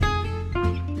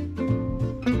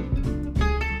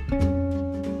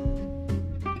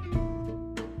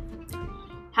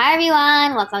Hi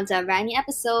everyone! Welcome to a brand new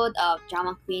episode of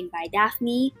Drama Queen by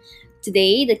Daphne.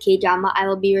 Today, the K-drama I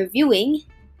will be reviewing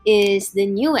is the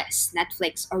newest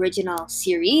Netflix original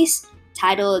series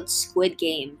titled Squid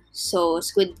Game. So,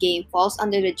 Squid Game falls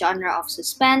under the genre of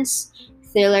suspense,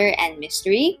 thriller, and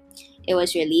mystery. It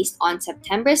was released on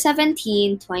September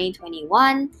 17,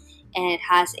 2021, and it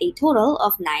has a total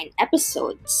of 9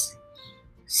 episodes.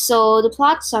 So, the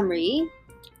plot summary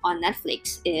on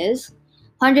Netflix is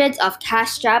hundreds of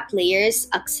cash-strapped players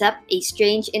accept a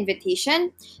strange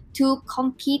invitation to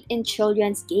compete in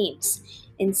children's games.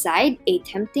 Inside, a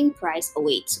tempting prize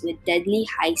awaits with deadly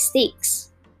high stakes.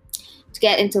 To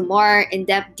get into more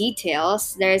in-depth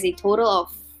details, there is a total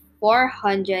of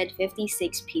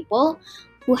 456 people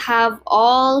who have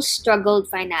all struggled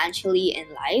financially in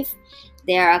life.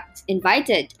 They are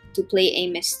invited to play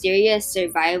a mysterious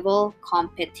survival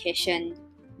competition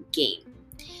game.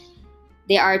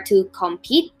 They are to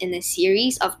compete in a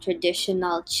series of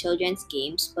traditional children's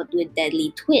games but with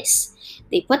deadly twists.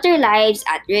 They put their lives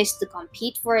at risk to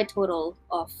compete for a total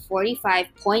of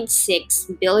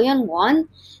 45.6 billion won.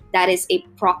 That is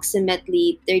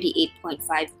approximately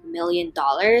 $38.5 million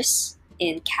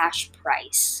in cash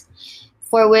prize,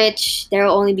 for which there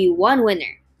will only be one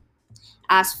winner.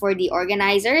 As for the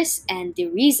organizers and the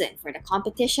reason for the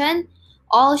competition,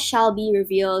 all shall be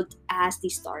revealed as the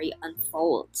story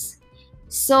unfolds.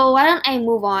 So why don't I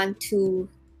move on to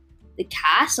the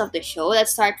cast of the show?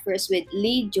 Let's start first with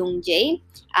Lee Jung-jae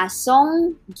as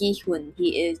Song Gi-hun.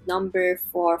 He is number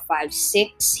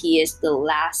 456. He is the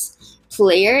last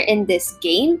player in this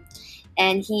game,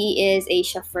 and he is a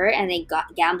chauffeur and a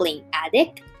gambling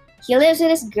addict. He lives with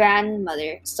his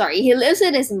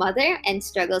mother and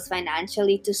struggles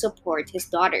financially to support his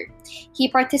daughter.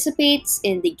 He participates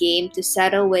in the game to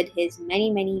settle with his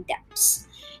many debts.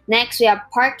 Next, we have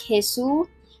Park Hae-soo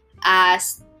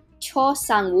as Cho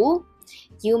Sang-woo.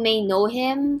 You may know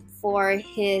him for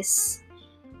his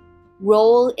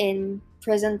role in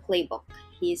Prison Playbook.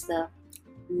 He's the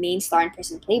main star in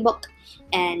Prison Playbook.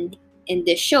 And in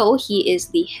this show, he is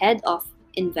the head of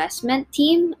investment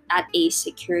team at a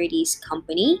securities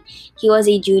company. He was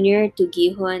a junior to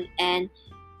Gi-hun and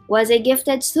was a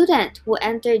gifted student who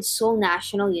entered Seoul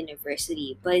National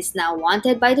University but is now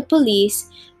wanted by the police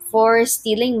for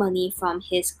stealing money from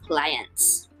his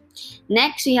clients.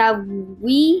 Next, we have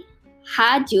Wee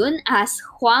Ha-jun as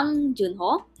Hwang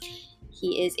Jun-ho.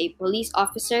 He is a police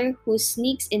officer who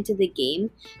sneaks into the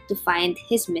game to find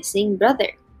his missing brother.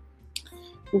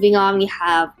 Moving on, we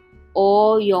have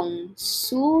Oh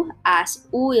Yong-soo as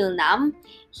Woo Il-nam.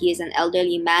 He is an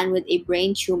elderly man with a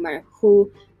brain tumor who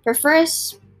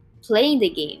prefers playing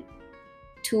the game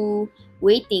to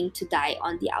waiting to die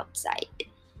on the outside.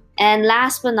 And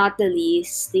last but not the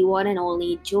least, the one and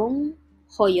only Jung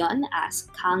Ho-yeon as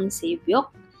Kang Se-byuk.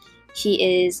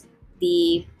 She is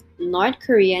the North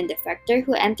Korean defector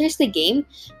who enters the game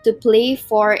to play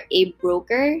for a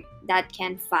broker that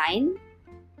can find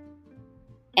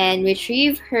and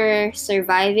retrieve her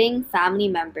surviving family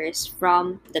members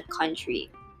from the country.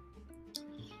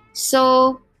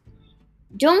 So,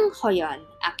 Jung Ho-yeon,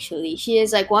 actually, she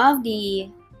is like one of the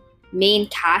main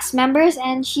cast members,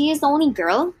 and she is the only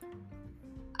girl,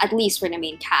 at least for the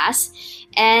main cast,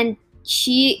 and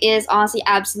she is honestly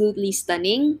absolutely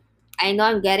stunning. I know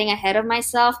I'm getting ahead of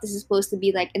myself. This is supposed to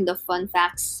be like in the fun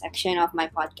facts section of my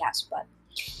podcast, but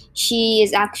she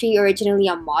is actually originally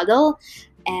a model,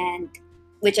 and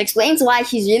which explains why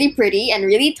she's really pretty and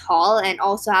really tall and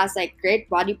also has like great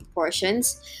body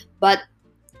proportions. But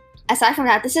aside from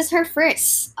that, this is her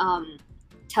first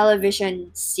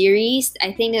television series.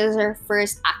 I think this is her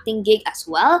first acting gig as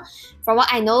well. From what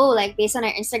I know, like based on her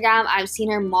Instagram, I've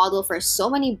seen her model for so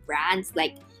many brands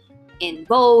like in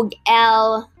Vogue,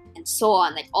 Elle, and so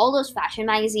on. Like all those fashion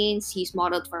magazines, she's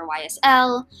modeled for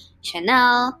YSL,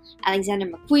 Chanel, Alexander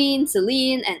McQueen,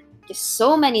 Celine, and just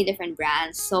so many different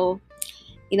brands. So,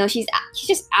 you know, she's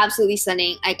just absolutely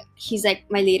stunning. Like she's like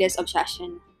my latest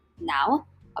obsession now.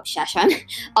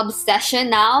 Obsession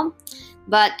now.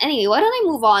 But anyway, why don't I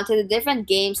move on to the different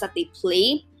games that they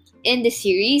play in the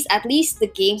series, at least the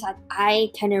games that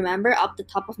I can remember off the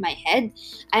top of my head.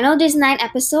 I know there's 9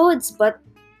 episodes, but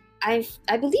I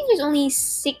believe there's only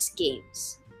 6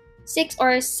 games. 6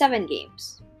 or 7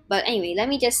 games. But anyway, let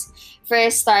me just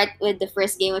first start with the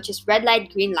first game, which is Red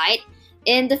Light, Green Light.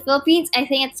 In the Philippines, I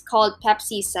think it's called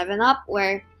Pepsi 7-Up,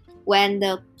 where when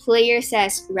the player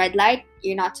says red light,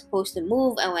 you're not supposed to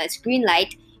move, and when it's green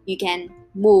light, you can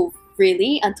move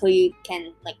freely until you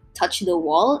can like touch the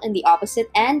wall in the opposite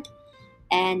end,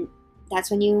 and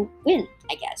that's when you win,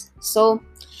 I guess. So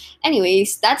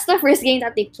anyways, that's the first game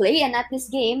that they play, and at this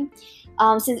game,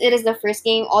 Since it is the first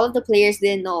game, all of the players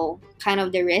didn't know kind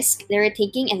of the risk they were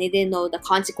taking, and they didn't know the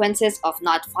consequences of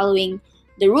not following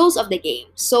the rules of the game.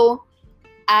 So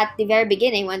at the very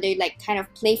beginning, when they're like kind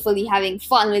of playfully having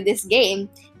fun with this game,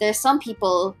 there's some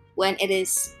people when it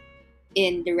is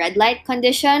in the red light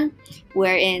condition,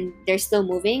 wherein they're still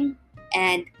moving,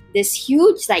 and this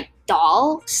huge like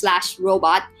doll slash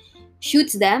robot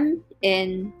shoots them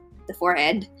in the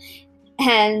forehead,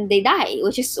 and they die,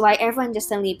 which is why everyone just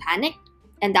suddenly panicked.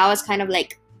 And that was kind of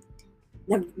like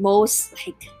the most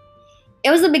like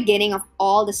it was the beginning of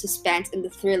all the suspense and the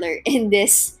thriller in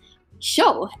this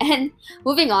show. And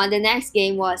moving on, the next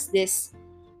game was this,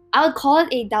 I would call it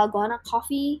a dalgona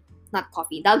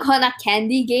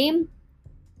candy game.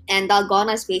 And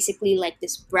dalgona is basically like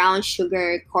this brown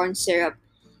sugar corn syrup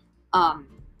um,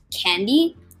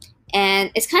 candy,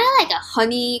 and it's kind of like a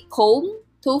honeycomb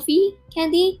toffee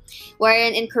candy,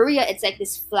 wherein in Korea it's like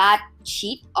this flat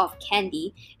sheet of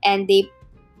candy, and they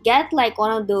get like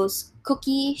one of those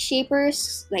cookie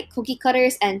shapers, like cookie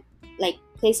cutters, and like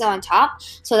place it on top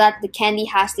so that the candy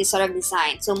has this sort of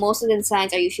design. So most of the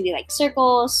designs are usually like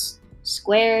circles,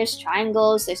 squares,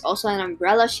 triangles. There's also an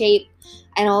umbrella shape.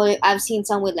 I know I've seen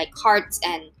some with like hearts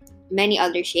and many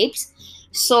other shapes.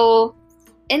 So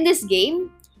in this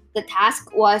game, the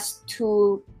task was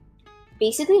to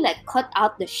basically like cut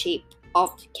out the shape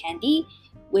of the candy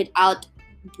without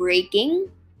breaking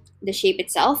the shape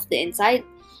itself, the inside.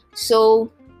 So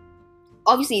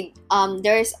obviously,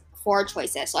 there's 4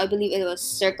 choices. So I believe it was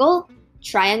circle,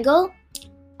 triangle,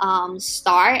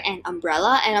 star, and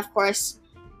umbrella. And of course,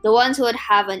 the ones who would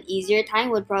have an easier time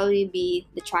would probably be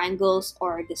the triangles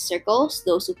or the circles,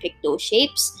 those who pick those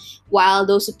shapes, while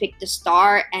those who pick the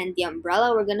star and the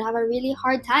umbrella were gonna have a really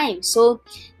hard time. So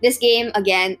this game,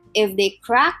 again, if they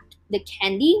cracked the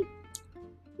candy,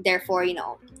 therefore,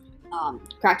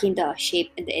 cracking the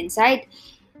shape in the inside,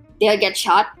 they'll get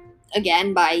shot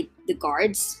again by the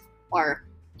guards, or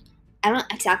I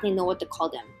don't exactly know what to call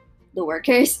them, the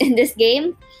workers in this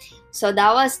game. So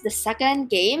that was the second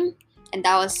game, and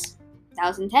that was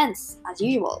intense as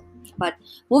usual. But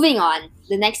moving on,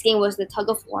 the next game was the tug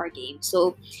of war game.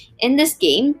 So in this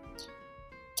game,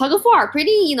 tug of war,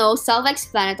 pretty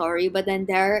self-explanatory, but then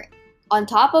they're on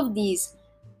top of these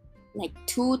like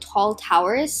 2 tall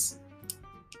towers,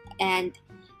 and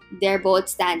they're both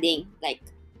standing like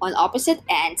on opposite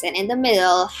ends, and in the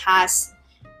middle has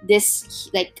this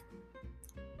like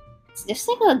just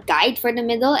like a guide for the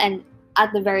middle, and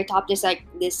at the very top there's like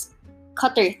this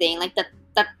cutter thing, like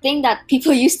that thing that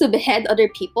people use to behead other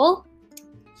people,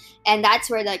 and that's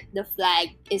where like the flag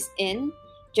is in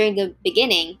during the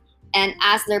beginning. And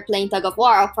as they're playing tug of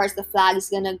war, of course the flag is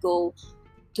gonna go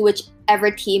to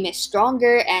whichever team is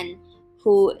stronger and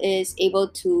who is able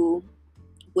to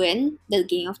win the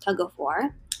game of tug of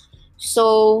war.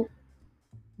 So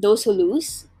those who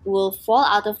lose will fall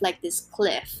out of like this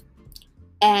cliff,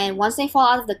 and once they fall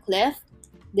out of the cliff,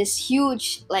 this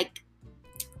huge like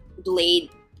blade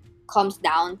comes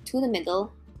down to the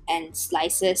middle and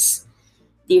slices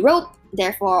the rope.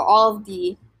 Therefore, all of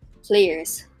the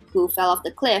players who fell off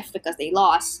the cliff because they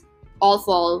lost all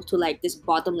fall to like this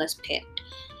bottomless pit.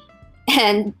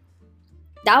 And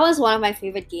that was one of my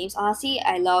favorite games. Honestly,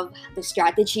 I love the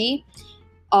strategy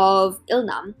of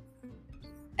Ilnam.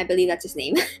 I believe that's his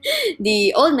name.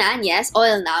 The old man, yes,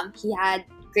 Ilnam. He had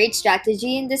great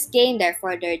strategy in this game.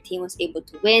 Therefore, their team was able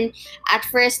to win. At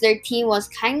first, their team was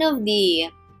kind of the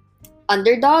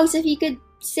underdogs, if you could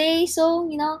say so.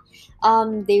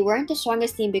 They weren't the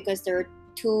strongest team because there were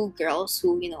 2 girls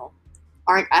who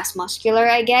aren't as muscular,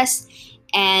 I guess,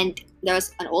 and there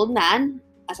was an old man,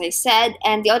 as I said,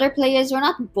 and the other players were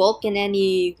not bulk in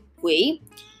any way.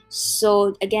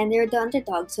 So again, they're the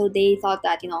underdog. So they thought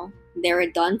that they were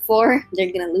done for.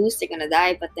 They're gonna lose. They're gonna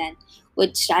die. But then,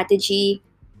 with strategy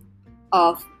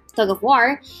of tug of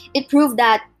war, it proved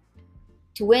that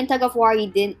to win tug of war, you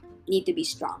didn't need to be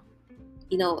strong.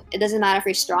 It doesn't matter if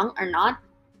you're strong or not.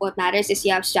 What matters is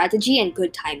you have strategy and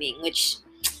good timing, which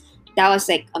that was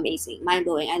like amazing,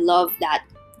 mind-blowing. I love that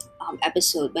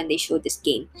episode when they showed this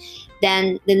game.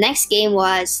 Then the next game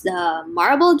was the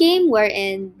marble game,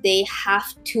 wherein they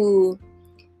have to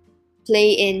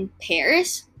play in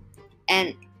pairs,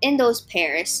 and in those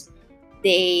pairs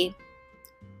they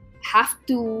have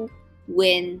to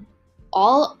win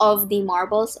all of the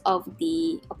marbles of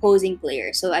the opposing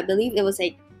player. So I believe it was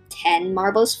like 10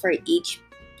 marbles for each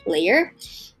player.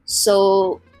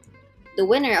 So the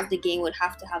winner of the game would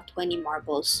have to have 20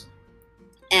 marbles.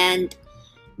 And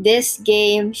this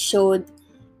game showed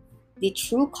the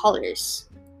true colors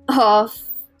of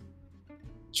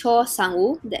Cho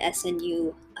Sang-woo, the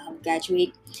SNU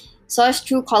graduate. saw his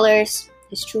true colors,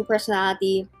 his true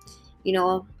personality, you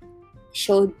know,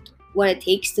 showed what it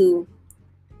takes to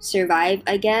survive,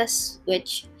 I guess,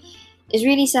 which is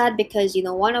really sad because,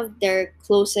 one of their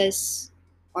closest,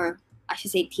 or I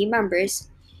should say team members,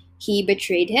 he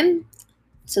betrayed him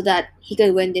so that he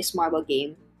could win this marble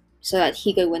game, so that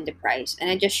he could win the prize. And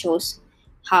it just shows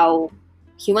how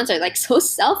humans are like so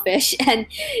selfish and,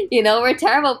 we're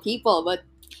terrible people. But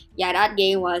yeah, that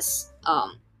game was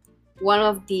one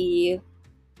of the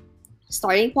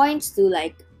starting points to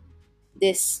like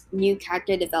this new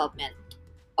character development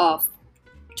of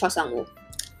Cho Sang-woo.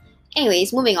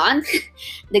 Anyways, moving on.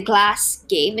 The glass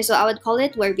game is what I would call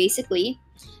it, where basically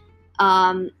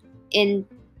in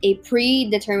a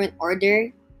predetermined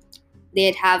order,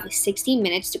 they'd have 16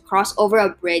 minutes to cross over a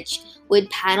bridge with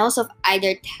panels of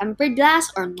either tempered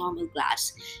glass or normal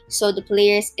glass. So the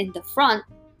players in the front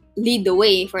lead the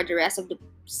way for the rest of the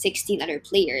 16 other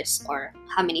players, or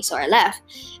how many so are left.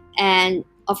 And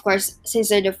of course, since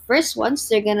they're the first ones,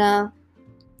 they're gonna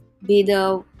be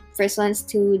the first ones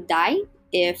to die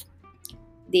if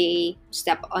they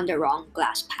step on the wrong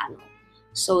glass panel.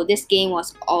 So this game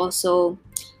was also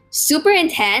super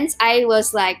intense. I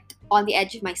was like on the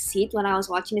edge of my seat when I was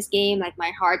watching this game. Like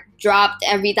my heart dropped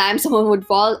every time someone would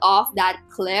fall off that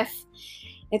cliff,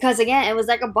 because again, it was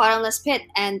like a bottomless pit,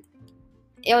 and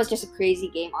it was just a crazy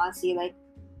game, honestly. Like,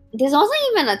 this wasn't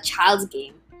even a child's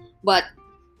game, but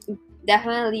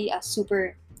definitely a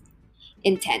super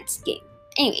intense game.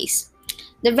 Anyways,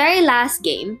 the very last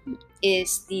game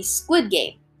is the Squid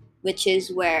Game, which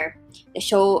is where the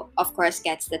show, of course,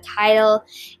 gets the title.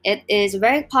 It is a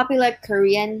very popular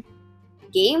Korean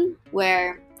game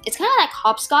where it's kind of like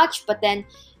hopscotch, but then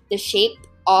the shape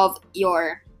of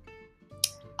your,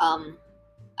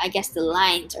 I guess the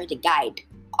lines or the guide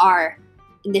are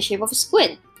in the shape of a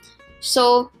squid.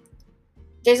 So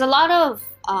there's a lot of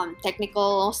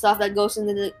technical stuff that goes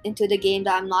into the game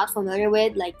that I'm not familiar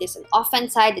with. Like, there's an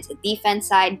offense side, there's a defense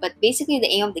side, but basically the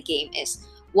aim of the game is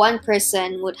one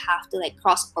person would have to like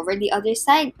cross over the other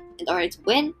side in order to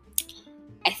win.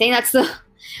 I think that's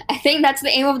the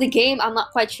aim of the game. I'm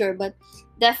not quite sure, but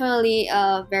definitely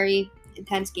a very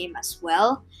intense game as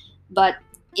well. But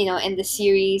in the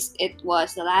series, it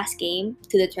was the last game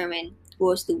to determine who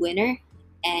was the winner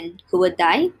and who would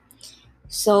die.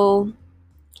 So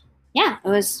yeah, it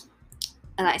was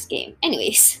a nice game.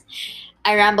 Anyways,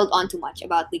 I rambled on too much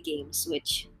about the games,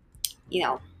 which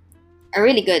are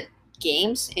really good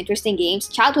games, interesting games,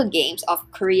 childhood games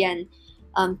of Korean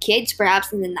kids,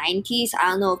 perhaps in the 90s.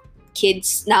 I don't know if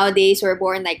kids nowadays who are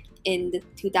born like in the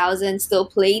 2000s still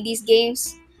play these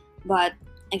games, but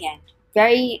again,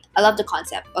 I love the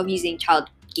concept of using child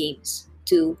games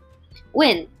to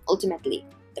win ultimately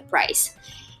the prize.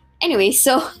 Anyway,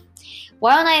 so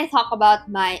why don't I talk about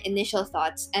my initial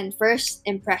thoughts and first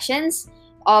impressions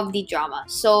of the drama.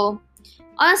 So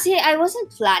honestly, I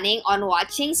wasn't planning on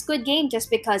watching Squid Game,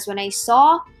 just because when I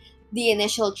saw the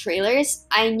initial trailers,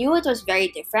 I knew it was very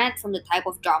different from the type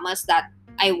of dramas that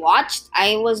I watched.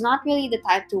 I was not really the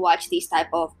type to watch these type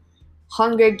of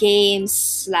Hunger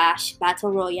Games /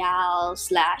 Battle Royale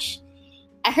 /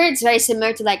 I heard it's very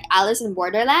similar to like Alice in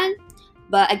Borderland,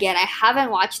 but again, I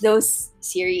haven't watched those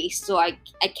series, so I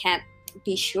can't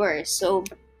be sure. So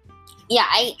yeah,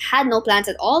 I had no plans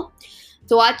at all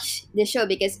to watch this show,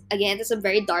 because again, it's a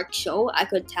very dark show. I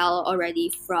could tell already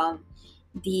from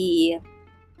the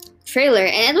trailer,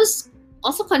 and it was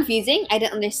also confusing. I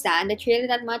didn't understand the trailer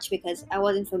that much because I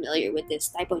wasn't familiar with this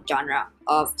type of genre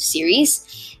of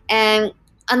series. And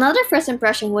another first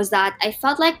impression was that I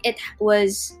felt like it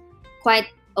was quite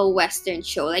a Western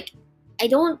show. Like, I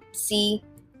don't see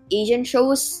Asian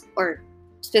shows, or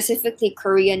specifically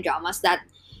Korean dramas, that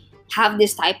have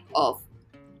this type of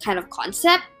kind of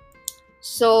concept.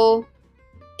 So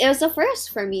it was the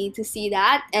first for me to see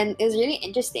that, and it was really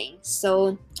interesting.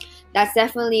 So that's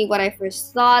definitely what I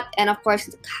first thought. And of course,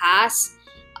 the cast,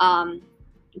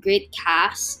 great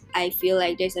cast. I feel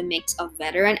like there's a mix of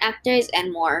veteran actors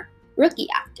and more rookie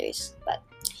actors. But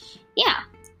yeah,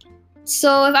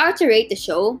 so if I were to rate the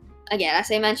show, again,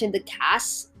 as I mentioned, the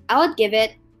cast, I would give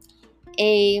it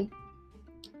a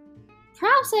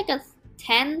perhaps like a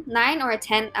 9 or a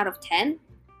 10 out of 10,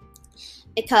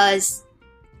 because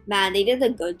man, they did a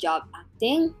good job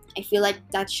acting. I feel like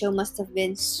that show must have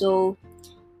been so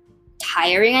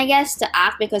tiring, I guess, to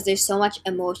act, because there's so much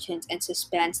emotions and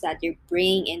suspense that you're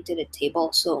bringing into the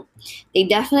table. So they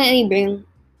definitely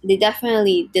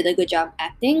did a good job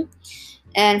acting.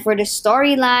 And for the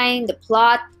storyline, the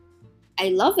plot, I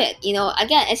love it.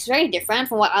 Again, it's very different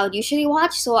from what I would usually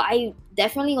watch, so I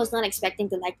definitely was not expecting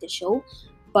to like the show,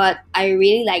 but I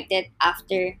really liked it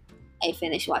after I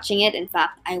finished watching it. In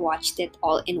fact, I watched it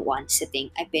all in one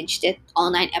sitting. I binged it,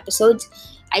 all 9 episodes.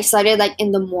 I started like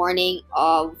in the morning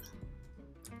of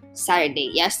Saturday,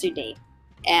 yesterday,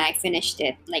 and I finished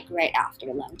it like right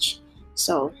after lunch.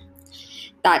 So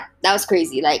that was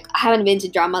crazy. Like, I haven't been to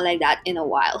drama like that in a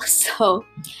while. So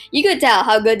you could tell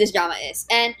how good this drama is.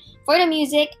 And for the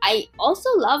music, I also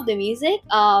love the music.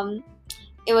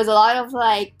 It was a lot of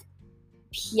like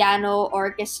piano,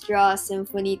 orchestra,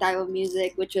 symphony type of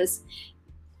music, which was,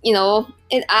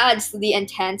 it adds to the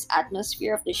intense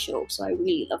atmosphere of the show. So I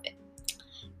really love it.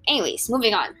 Anyways,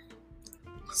 moving on.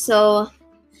 So,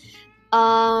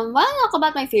 well, I'll talk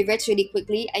about my favorites really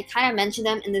quickly. I kind of mentioned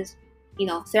them in this,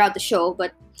 throughout the show,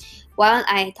 but while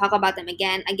I talk about them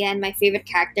again, my favorite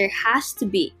character has to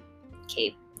be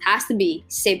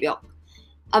Sebyok.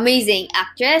 Amazing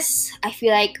actress. I feel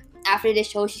like after this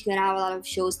show, she's gonna have a lot of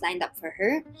shows lined up for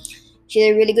her. She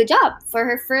did a really good job for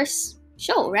her first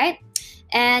show, right?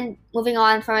 And moving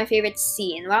on from my favorite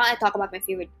scene, why don't I talk about my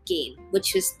favorite game,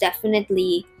 which was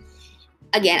definitely,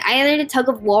 again, either the tug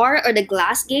of war or the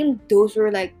glass game. Those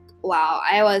were like, wow,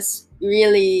 I was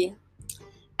really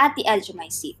at the edge of my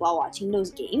seat while watching those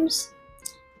games.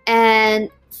 And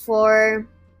for,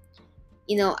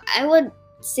 I would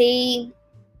say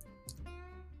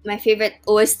my favorite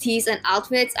OSTs and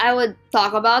outfits, I would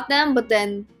talk about them, but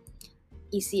then,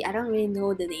 you see, I don't really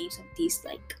know the names of these,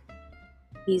 like,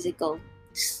 musical,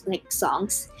 like,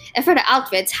 songs. And for the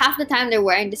outfits, half the time they're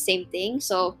wearing the same thing,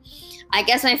 so I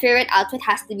guess my favorite outfit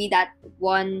has to be that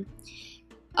one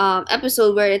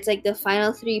episode where it's like the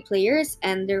final 3 players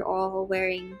and they're all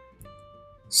wearing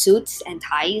suits and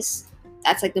ties.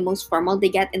 That's like the most formal they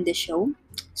get in the show.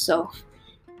 So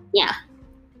yeah.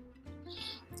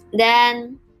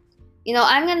 Then,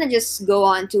 I'm gonna just go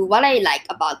on to what I like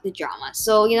about the drama.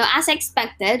 So, as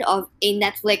expected of a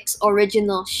Netflix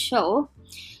original show,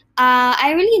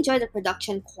 I really enjoy the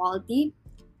production quality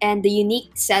and the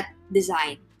unique set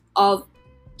design of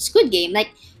Squid Game.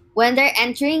 Like, when they're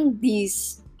entering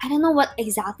these, I don't know what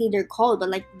exactly they're called, but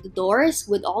like the doors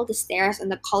with all the stairs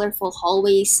and the colorful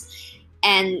hallways,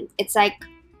 and it's like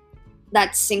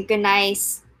that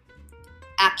synchronized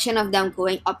action of them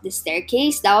going up the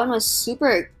staircase. That one was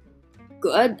super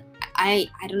good. I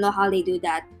don't know how they do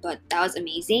that, but that was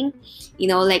amazing.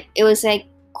 Like, it was like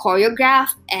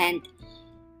choreographed, and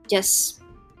just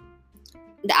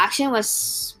the action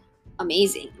was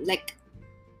amazing. Like,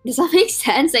 does that make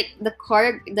sense? Like, the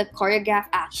choreographed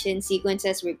action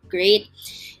sequences were great,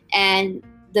 and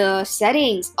the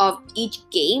settings of each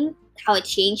game, how it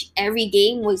changed every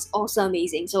game, was also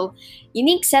amazing. So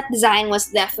unique set design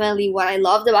was definitely what I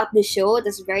loved about the show.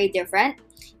 That's very different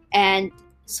and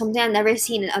something I've never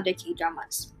seen in other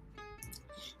K-dramas.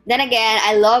 Then again,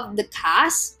 I love the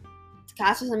cast. The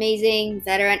cast was amazing,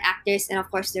 veteran actors, and of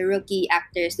course the rookie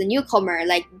actors, the newcomer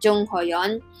like Jung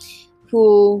Ho-yeon,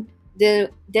 who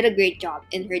did a great job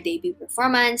in her debut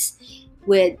performance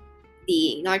with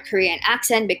the North Korean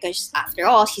accent, because after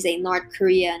all, she's a North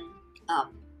Korean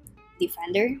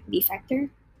defector,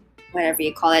 whatever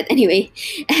you call it. Anyway,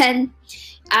 and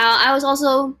I was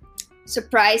also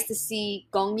surprised to see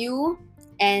Gong Yoo,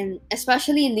 and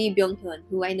especially Lee Byung-hun,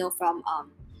 who I know from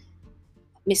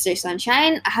Mr.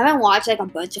 Sunshine. I haven't watched like a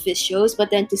bunch of his shows, but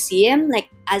then to see him like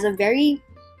as a very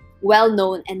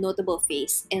well-known and notable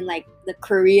face in like the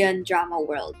Korean drama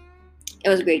world, it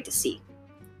was great to see.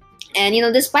 And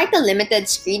despite the limited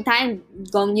screen time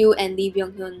Gong Yoo and Lee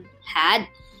Byung-hun had,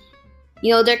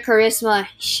 their charisma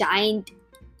shined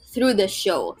through the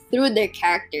show, through their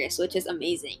characters, which is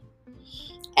amazing.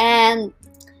 And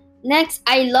next,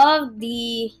 I love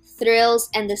the thrills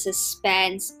and the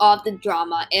suspense of the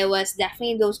drama. It was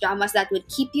definitely those dramas that would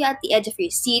keep you at the edge of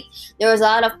your seat. There was a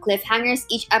lot of cliffhangers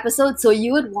each episode, so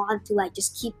you would want to like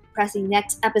just keep pressing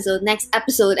next episode,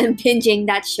 and binging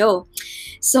that show.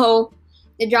 So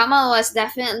the drama was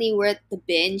definitely worth the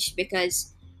binge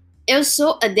because it was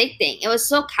so addicting. It was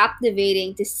so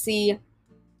captivating to see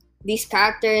these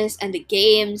characters and the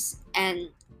games and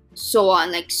so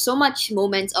on. Like, so much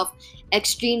moments of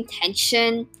extreme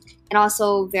tension and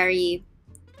also very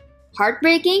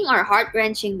heartbreaking or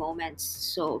heart-wrenching moments.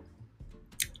 So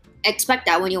expect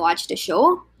that when you watch the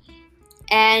show.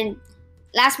 And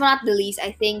last but not the least,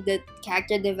 I think the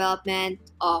character development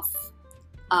of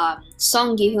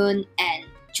Song Gi-hun and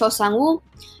Cho Sang-woo.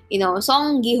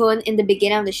 Song Gi-hun in the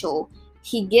beginning of the show,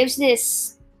 he gives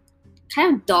this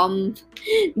kind of dumb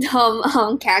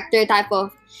character type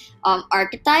of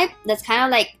archetype. That's kind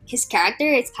of like his character.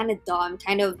 It's kind of dumb,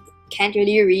 kind of can't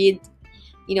really read,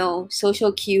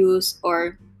 social cues,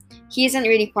 or he isn't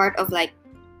really part of like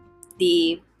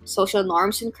the social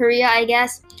norms in Korea, I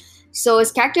guess. So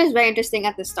his character is very interesting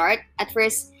at the start. At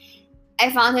first,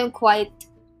 I found him quite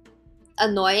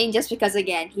annoying just because,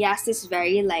 again, he has this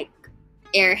very like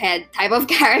airhead type of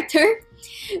character.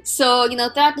 So,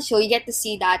 throughout the show, you get to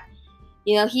see that,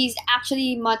 he's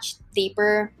actually much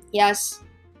deeper. He has,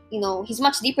 he's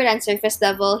much deeper than surface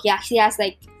level. He actually has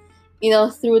like,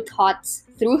 true thoughts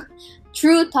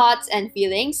and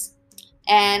feelings.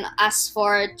 And as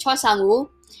for Cho Sang-woo,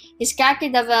 his character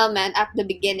development at the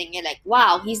beginning, you're like,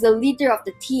 wow, he's the leader of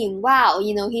the team. Wow,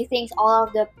 he thinks all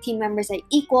of the team members are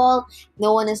equal.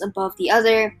 No one is above the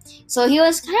other. So he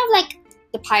was kind of like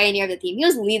the pioneer of the team. He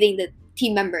was leading the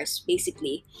team members,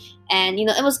 basically. And,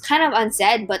 it was kind of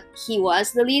unsaid, but he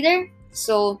was the leader.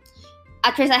 So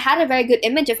at first I had a very good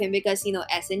image of him because,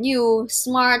 SNU,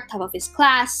 smart, top of his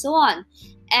class, so on.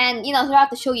 And, throughout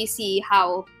the show, you see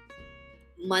how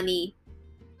money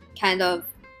kind of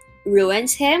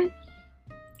ruins him,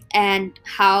 and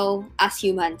how as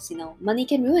humans, money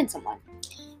can ruin someone,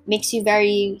 makes you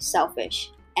very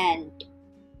selfish and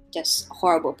just a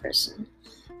horrible person.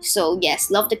 So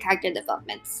yes, love the character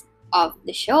developments of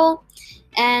the show.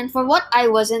 And for what I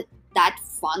wasn't that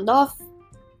fond of,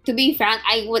 to be frank,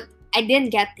 I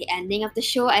didn't get the ending of the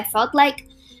show. I felt like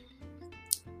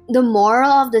the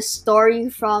moral of the story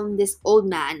from this old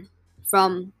man,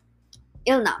 from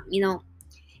Ilnam,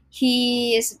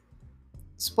 he is,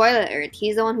 spoiler alert,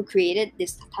 he's the one who created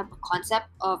this type of concept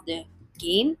of the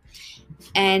game,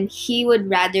 and he would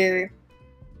rather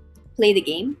play the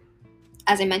game,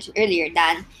 as I mentioned earlier,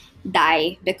 than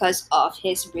die because of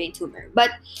his brain tumor.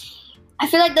 But I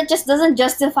feel like that just doesn't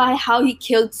justify how he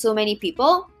killed so many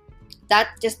people.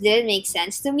 That just didn't make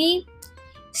sense to me.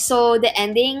 So the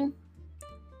ending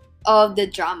of the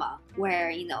drama,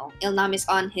 where Ilnam is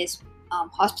on his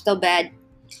hospital bed,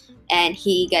 and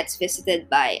he gets visited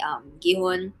by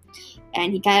Gi-hun,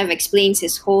 and he kind of explains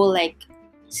his whole like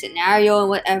scenario and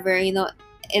whatever,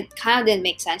 it kind of didn't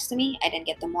make sense to me. I didn't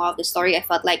get the moral of the story. I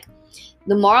felt like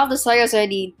the moral of the story was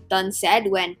already done said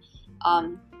when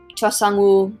Cho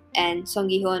Sang-woo and Song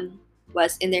Gi-hun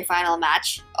was in their final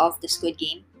match of the Squid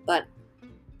Game. But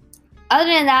other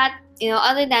than that,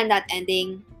 other than that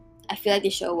ending, I feel like the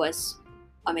show was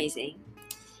amazing.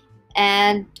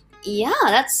 And yeah,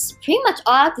 that's pretty much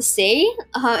all I have to say.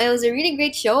 It was a really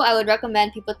great show. I would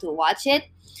recommend people to watch it.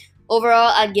 Overall,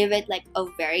 I'd give it like a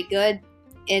very good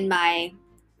in my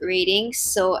ratings.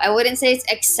 So I wouldn't say it's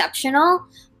exceptional,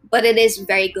 but it is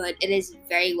very good. It is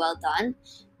very well done.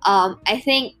 I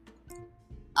think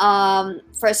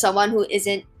for someone who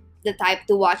isn't the type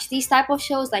to watch these type of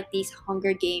shows, like these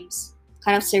Hunger Games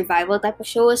kind of survival type of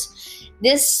shows,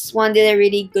 this one did a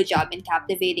really good job in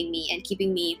captivating me and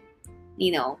keeping me,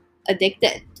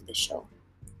 addicted to the show.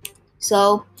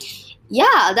 So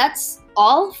yeah, that's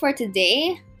all for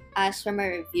today as for my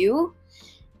review,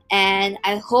 and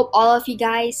I hope all of you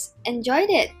guys enjoyed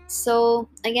it. So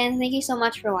again, thank you so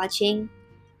much for watching.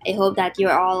 I hope that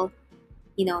you're all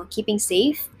keeping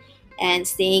safe and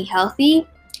staying healthy.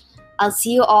 I'll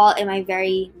see you all in my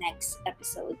very next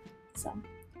episode. So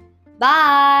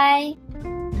bye.